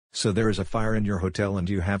So there is a fire in your hotel and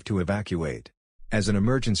you have to evacuate. As an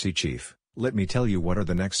emergency chief, let me tell you what are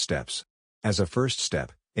the next steps. As a first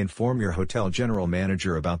step, inform your hotel general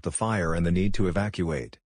manager about the fire and the need to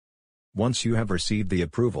evacuate. Once you have received the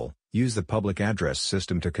approval, use the public address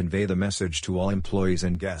system to convey the message to all employees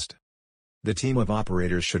and guests. The team of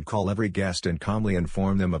operators should call every guest and calmly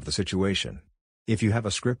inform them of the situation. If you have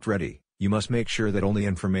a script ready, you must make sure that only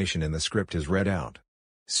information in the script is read out.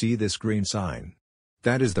 See this green sign?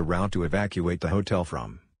 That is the route to evacuate the hotel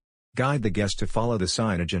from. Guide the guest to follow the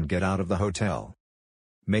signage and get out of the hotel.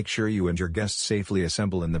 Make sure you and your guests safely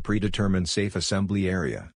assemble in the predetermined safe assembly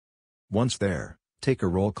area. Once there, take a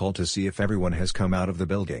roll call to see if everyone has come out of the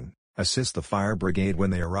building, assist the fire brigade when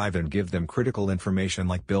they arrive and give them critical information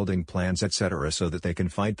like building plans etc. so that they can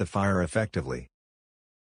fight the fire effectively.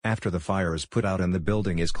 After the fire is put out and the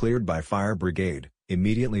building is cleared by fire brigade,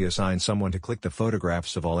 immediately assign someone to click the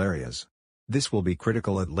photographs of all areas. This will be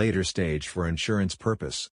critical at later stage for insurance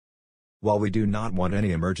purpose. While we do not want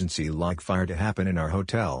any emergency like fire to happen in our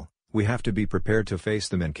hotel, we have to be prepared to face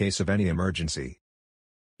them in case of any emergency.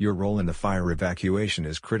 Your role in the fire evacuation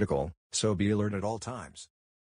is critical, so be alert at all times.